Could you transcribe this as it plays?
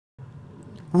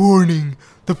Warning,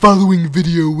 the following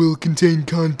video will contain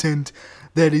content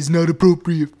that is not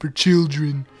appropriate for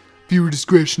children. Viewer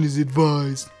discretion is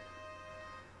advised.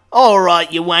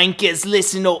 Alright, you wankers,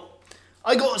 listen up.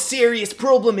 I got a serious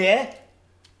problem here.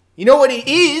 You know what it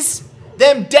is?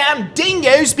 Them damn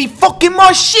dingoes be fucking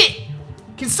my shit.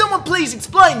 Can someone please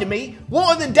explain to me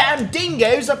why the damn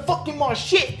dingoes are fucking my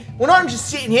shit when I'm just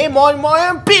sitting here minding my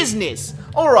own business?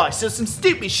 Alright, so some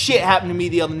stupid shit happened to me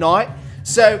the other night.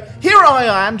 So here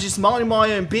I am just minding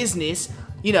my own business,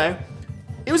 you know.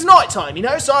 It was night time, you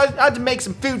know, so I had to make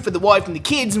some food for the wife and the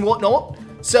kids and whatnot.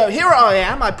 So here I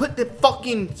am, I put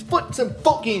some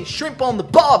fucking shrimp on the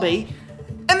barbie,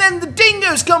 and then the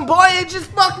dingoes come by and just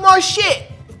fuck my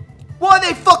shit. Why are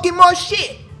they fucking my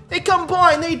shit? They come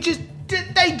by and they just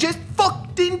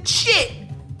fucking shit.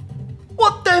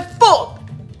 What the fuck?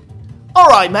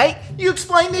 Alright mate, you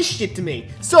explain this shit to me.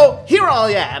 So here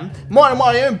I am, minding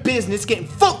my own business, getting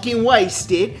fucking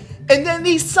wasted, and then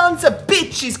these sons of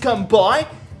bitches come by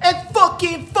and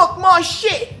fucking fuck my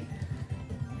shit.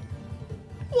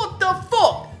 What the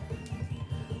fuck?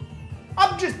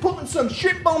 I'm just putting some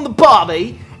shrimp on the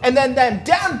barbie, and then them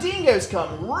damn dingoes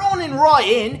come running right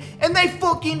in, and they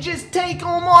fucking just take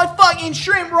all my fucking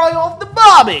shrimp right off the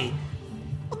barbie.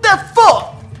 What the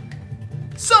fuck?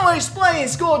 Someone explain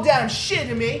this goddamn shit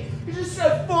to me. It's just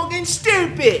so fucking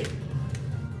stupid.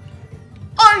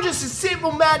 I'm just a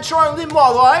simple man trying to live my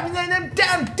life, and then them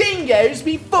damn dingoes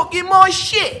be fucking my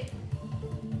shit.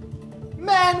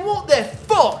 Man, what the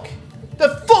fuck?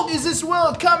 The fuck is this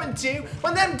world coming to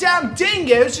when them damn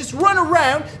dingoes just run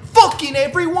around fucking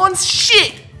everyone's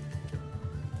shit?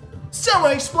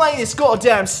 Someone explain this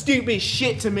goddamn stupid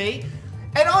shit to me,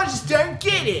 and I just don't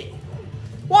get it.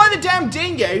 Why the damn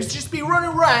dingoes just be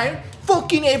running around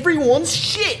fucking everyone's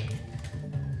shit?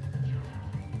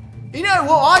 You know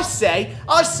what I say?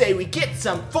 I say we get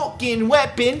some fucking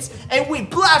weapons and we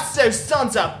blast those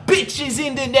sons of bitches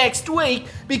into next week,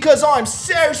 because I'm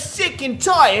so sick and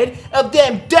tired of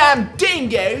them damn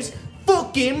dingoes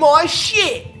fucking my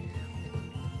shit.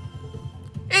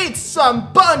 It's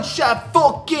some bunch of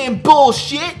fucking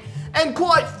bullshit, and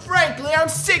quite frankly I'm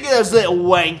sick of those little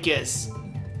wankers.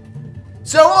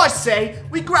 So I say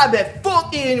we grab a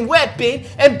fucking weapon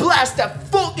and blast a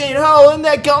fucking hole in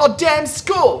their goddamn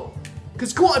skull.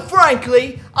 Because quite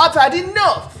frankly, I've had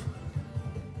enough.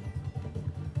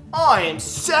 I am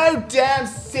so damn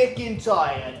sick and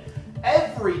tired.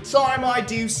 Every time I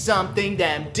do something,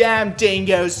 them damn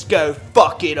dingoes go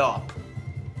fuck it up.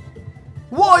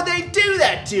 Why'd they do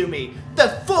that to me? The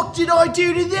fuck did I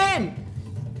do to them?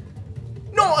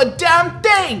 Not a damn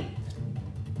thing.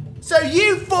 So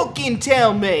you fucking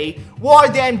tell me why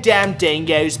them damn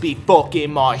dingoes be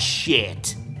fucking my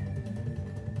shit.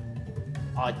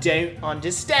 I don't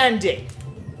understand it.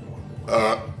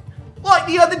 Like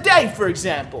the other day, for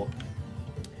example.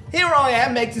 Here I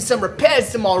am making some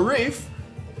repairs to my roof,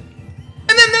 and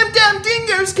then them damn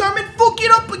dingoes come and fuck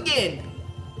it up again.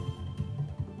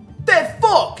 The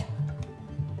fuck?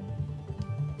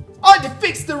 I had to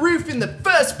fix the roof in the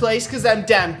first place because them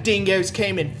damn dingoes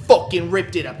came and fucking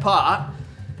ripped it apart.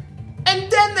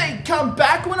 And then they come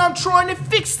back when I'm trying to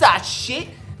fix that shit,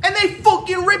 and they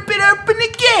fucking rip it open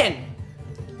again.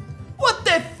 What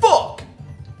the fuck?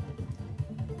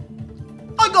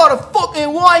 I got a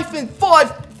fucking wife and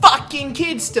 5 fucking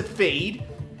kids to feed,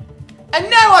 and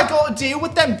now I gotta deal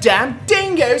with them damn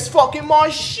dingoes fucking my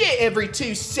shit every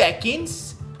 2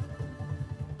 seconds.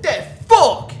 The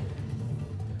fuck?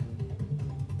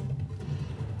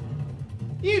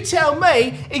 You tell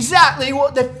me exactly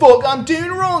what the fuck I'm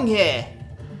doing wrong here.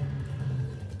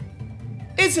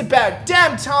 It's about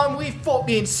damn time we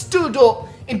fucking stood up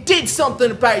and did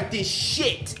something about this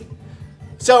shit.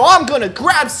 So I'm gonna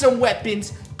grab some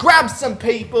weapons, grab some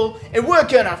people, and we're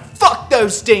gonna fuck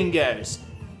those dingoes.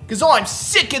 Cause I'm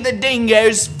sick of the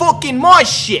dingoes fucking my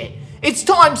shit. It's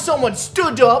time someone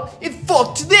stood up and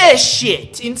fucked their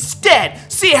shit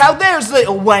instead. See how those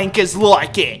little wankers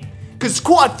like it. Cause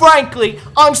quite frankly,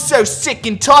 I'm so sick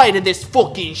and tired of this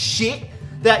fucking shit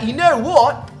that, you know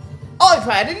what? I've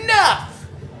had enough.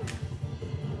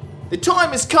 The time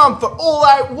has come for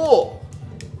all-out war.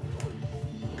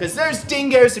 Cause those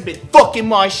dingoes have been fucking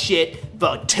my shit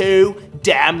for too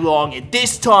damn long, and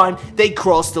this time they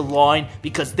crossed the line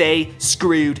because they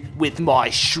screwed with my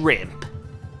shrimp.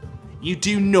 You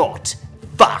do not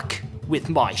fuck with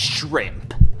my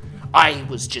shrimp. I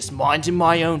was just minding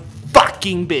my own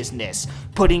fucking business,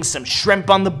 putting some shrimp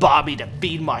on the barbie to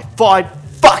feed my 5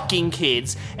 fucking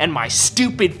kids and my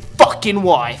stupid fucking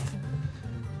wife.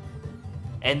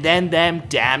 And then them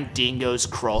damn dingoes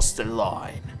crossed the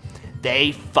line.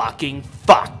 They fucking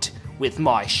fucked with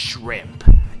my shrimp.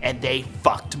 and they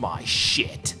fucked my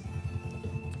shit.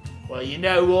 Well, you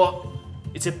know what?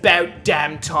 It's about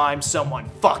damn time someone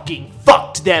fucking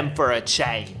fucked them for a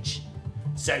change.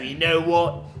 So you know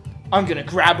what? I'm gonna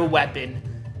grab a weapon,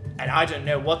 and I don't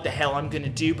know what the hell I'm gonna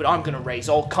do, but I'm gonna raise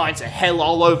all kinds of hell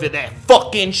all over their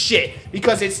fucking shit,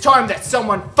 because it's time that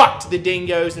someone fucked the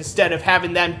dingoes instead of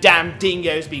having them damn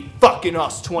dingoes be fucking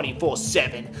us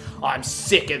 24/7. I'm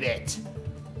sick of it.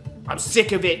 I'm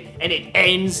sick of it, and it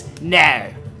ends now.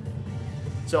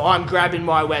 So I'm grabbing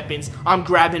my weapons, I'm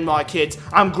grabbing my kids,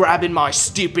 I'm grabbing my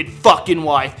stupid fucking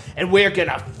wife, and we're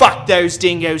gonna fuck those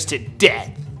dingoes to death.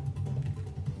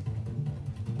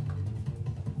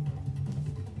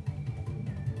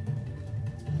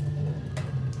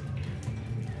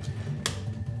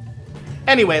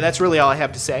 Anyway, that's really all I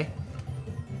have to say.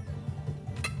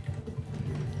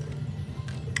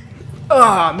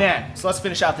 Oh, man. So let's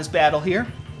finish out this battle here.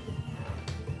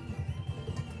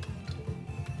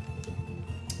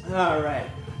 Alright.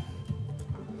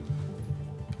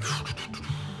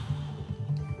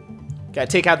 Gotta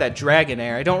take out that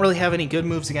Dragonair. I don't really have any good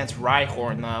moves against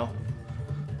Rhyhorn, though.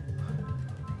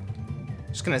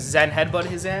 Just gonna Zen Headbutt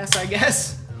his ass, I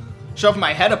guess. Shove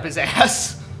my head up his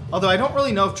ass. Although I don't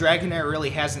really know if Dragonair really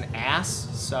has an ass,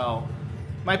 so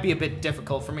it might be a bit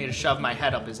difficult for me to shove my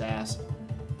head up his ass.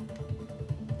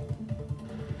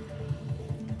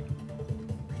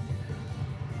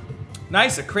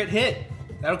 Nice, a crit hit.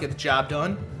 That'll get the job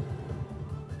done.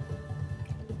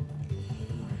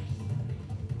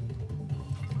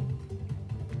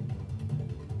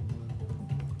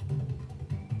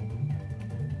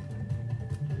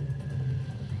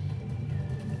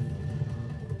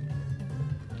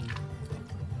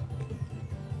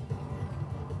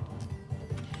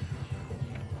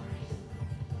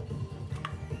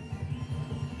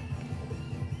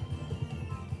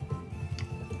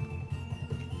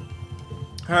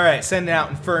 Alright, sending out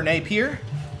Infernape here.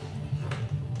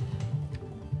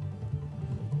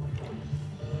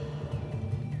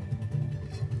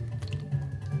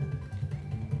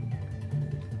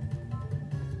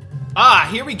 Ah,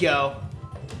 here we go.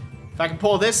 If I can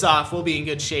pull this off, we'll be in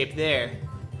good shape there.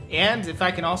 And if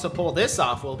I can also pull this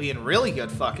off, we'll be in really good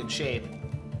fucking shape.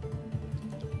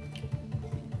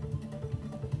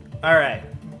 Alright,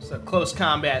 so close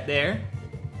combat there.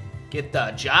 Get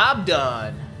the job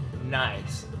done.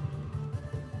 Nice.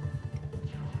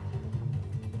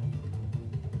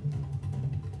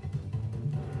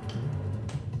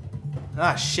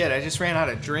 Ah, shit, I just ran out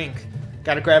of drink.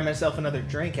 Gotta grab myself another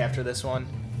drink after this one.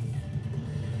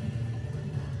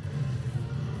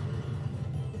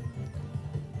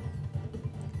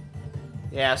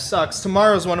 Yeah, sucks.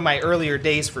 Tomorrow's one of my earlier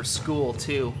days for school,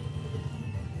 too.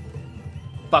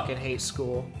 Fucking hate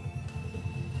school.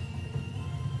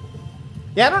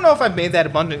 Yeah, I don't know if I've made that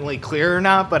abundantly clear or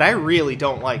not, but I really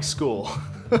don't like school.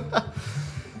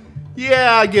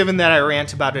 Yeah, given that I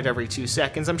rant about it every 2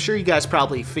 seconds, I'm sure you guys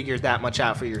probably figured that much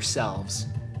out for yourselves.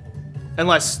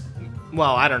 Unless,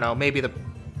 well, I don't know, maybe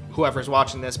whoever's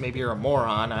watching this, maybe you're a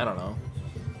moron, I don't know.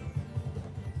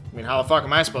 I mean, how the fuck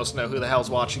am I supposed to know who the hell's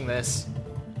watching this?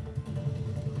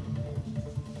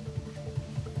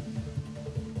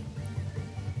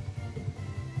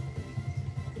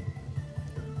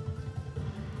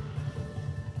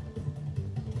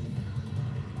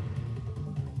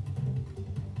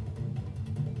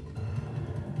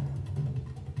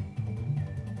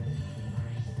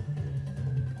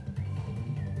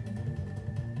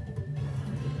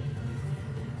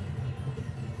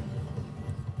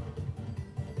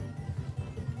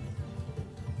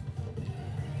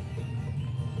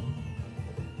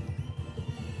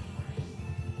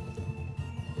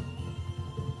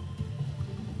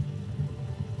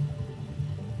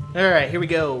 Alright, here we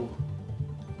go.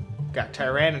 Got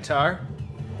Tyranitar,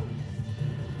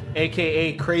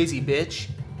 aka Crazy Bitch.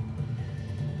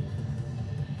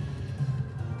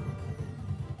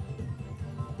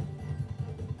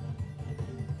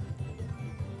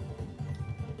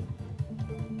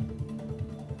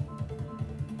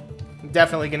 I'm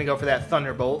definitely gonna go for that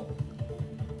Thunderbolt.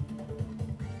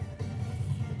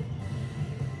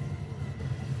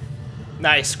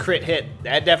 Nice, crit hit.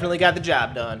 That definitely got the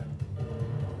job done.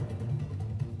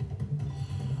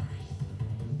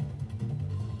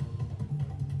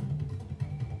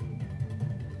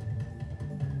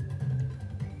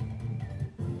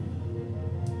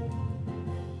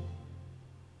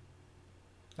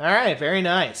 Alright, very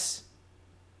nice.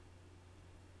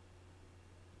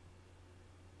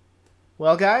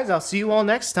 Well, guys, I'll see you all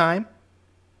next time.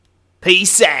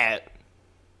 Peace out.